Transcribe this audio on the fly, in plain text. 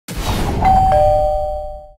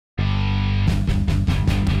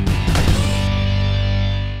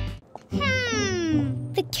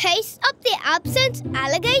Taste of the absent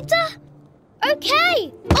alligator?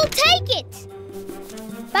 Okay, I'll take it.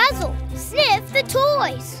 Basil, sniff the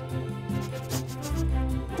toys.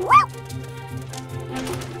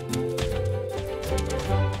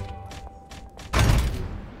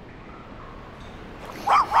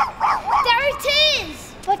 There it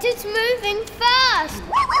is! But it's moving fast.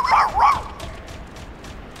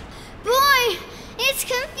 Boy, it's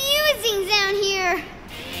confusing down here.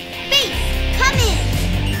 Base, come in.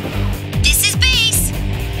 This is Base.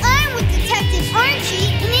 I'm with Detective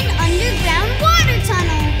Archie in an underground water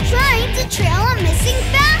tunnel, trying to trail a missing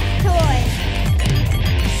bath toy.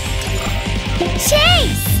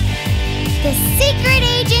 Chase! The secret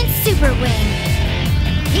agent Superwing.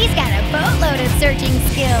 He's got a boatload of searching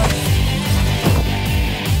skills.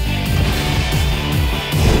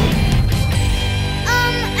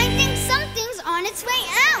 I think something's on its way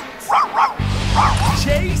out.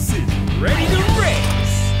 Chase is ready to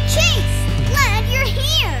race. Chase, glad you're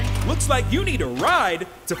here. Looks like you need a ride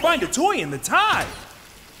to find a toy in the tide.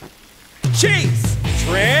 Chase,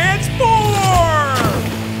 transform!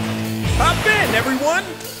 Hop in, everyone.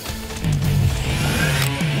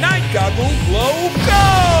 Night goggle, glow, go!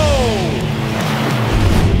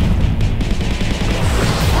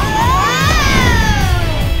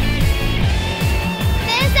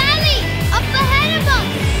 There's Allie, up ahead of us.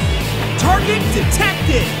 Target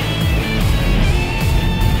detected.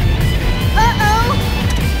 Uh-oh.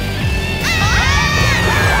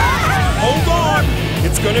 Hold on,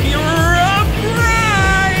 it's gonna be a rough ride.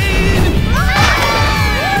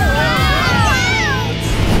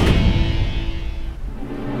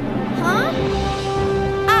 Huh?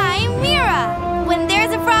 I'm Mira. When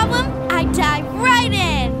there's a problem, I dive right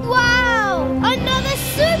in. Wow! Another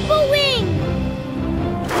Superwing!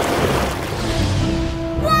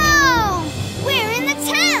 Wow! We're in the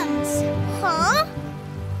Thames! Huh?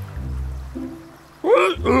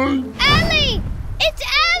 Ellie! It's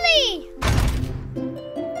Ellie!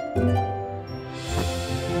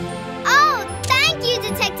 Oh, thank you,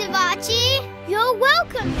 Detective Archie! You're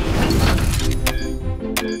welcome!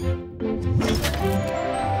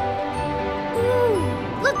 Ooh,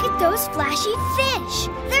 look at those flashy fish!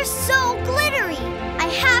 They're so glittery! I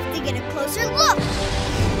have to get a closer look!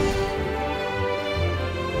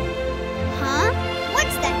 Huh?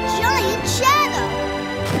 What's that giant shadow?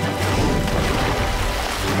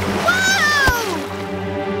 Whoa!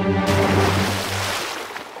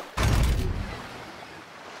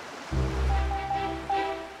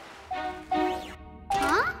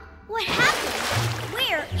 Huh? What happened?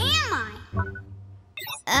 Where am I?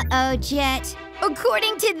 Uh-oh, Jet.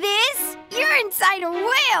 According to this, you're inside a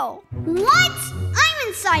whale. What? I'm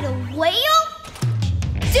inside a whale?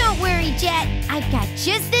 Don't worry, Jet. I've got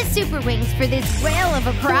just the super wings for this whale of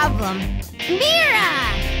a problem. Mira!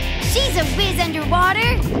 She's a whiz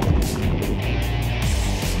underwater.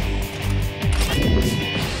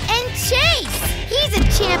 And Chase! He's a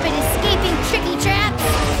champ at escaping tricky traps.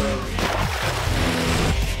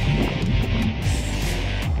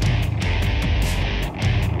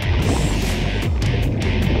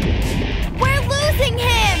 We're losing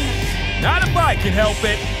him! Not if I can help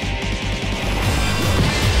it.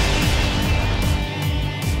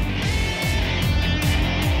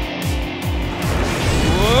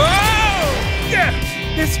 Whoa! Yeah!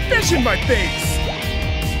 There's fish in my face!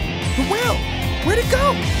 The whale! Where'd it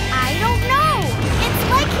go? I don't know. It's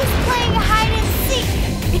like he's playing hide and seek.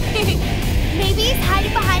 Maybe he's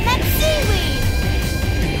hiding behind that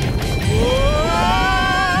Whoa!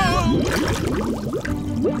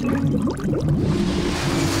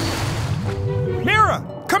 Mira,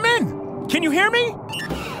 come in! Can you hear me?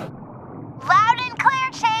 Loud and clear,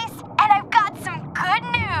 Chase, and I've got some good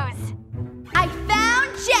news. I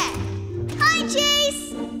found Jet. Hi,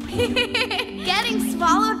 Chase! Getting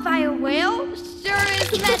swallowed by a whale sure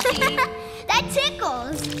is messy. That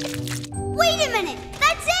tickles. Wait a minute,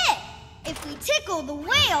 that's it! If we tickle the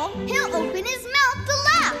whale, he'll open his mouth to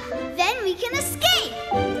laugh. Then we can escape.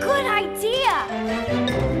 Good idea.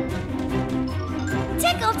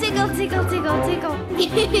 Tickle, tickle, tickle, tickle, tickle.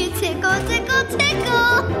 Tickle, tickle,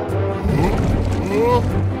 tickle. Whoa!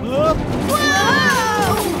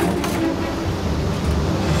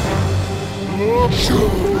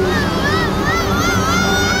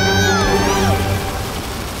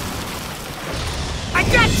 I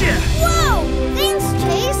gotcha! Whoa! Thanks,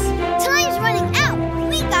 Chase. Time's running out.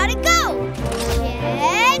 We gotta go.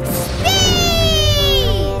 Jet speed!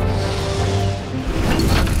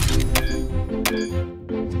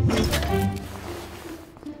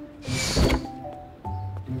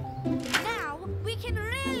 Now we can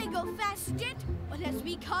really go fast, Jet, but as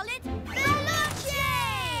we call it, veloce!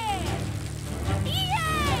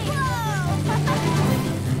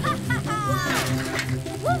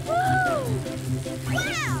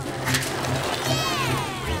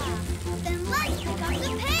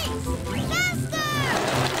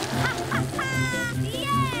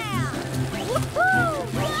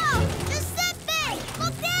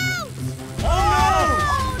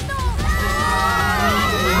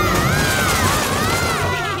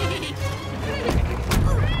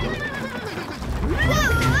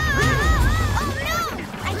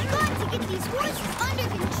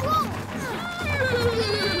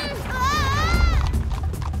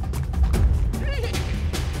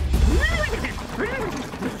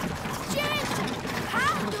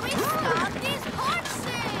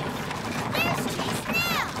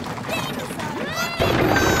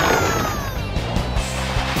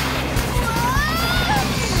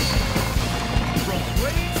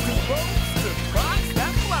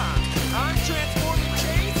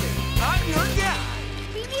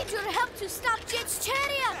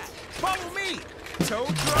 Follow me! Tow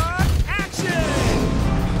truck, action!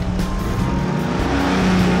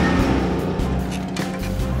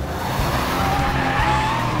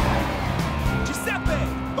 Giuseppe,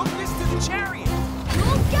 hook this to the chariot! You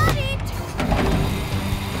got it!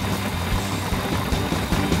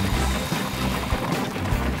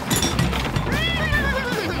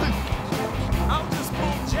 I'll just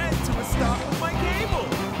pull Jen to a stop with my cable!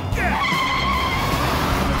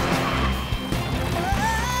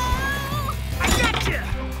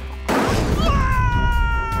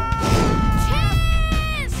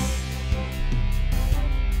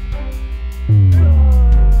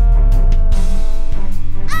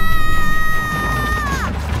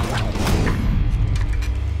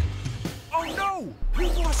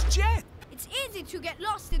 To get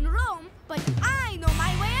lost in Rome, but I know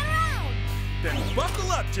my way around. Then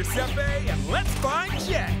buckle up, Giuseppe, and let's find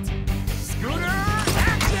Jet. Scooter,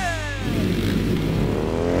 action!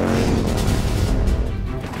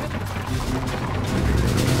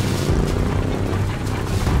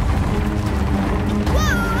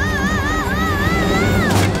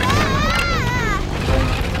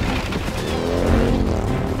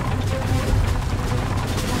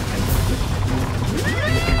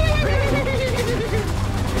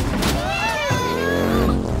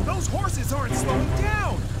 Aren't slowing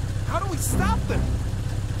down. How do we stop them?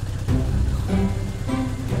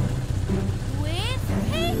 With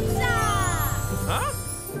pizza! Huh?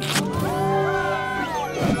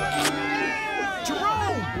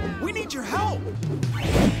 Jerome, we need your help.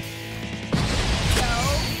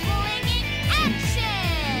 Flinging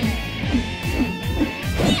action!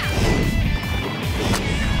 Yeah.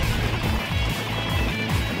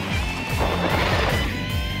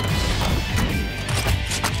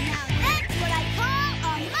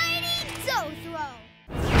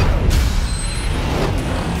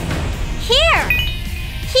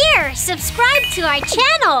 Subscribe to our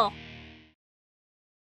channel!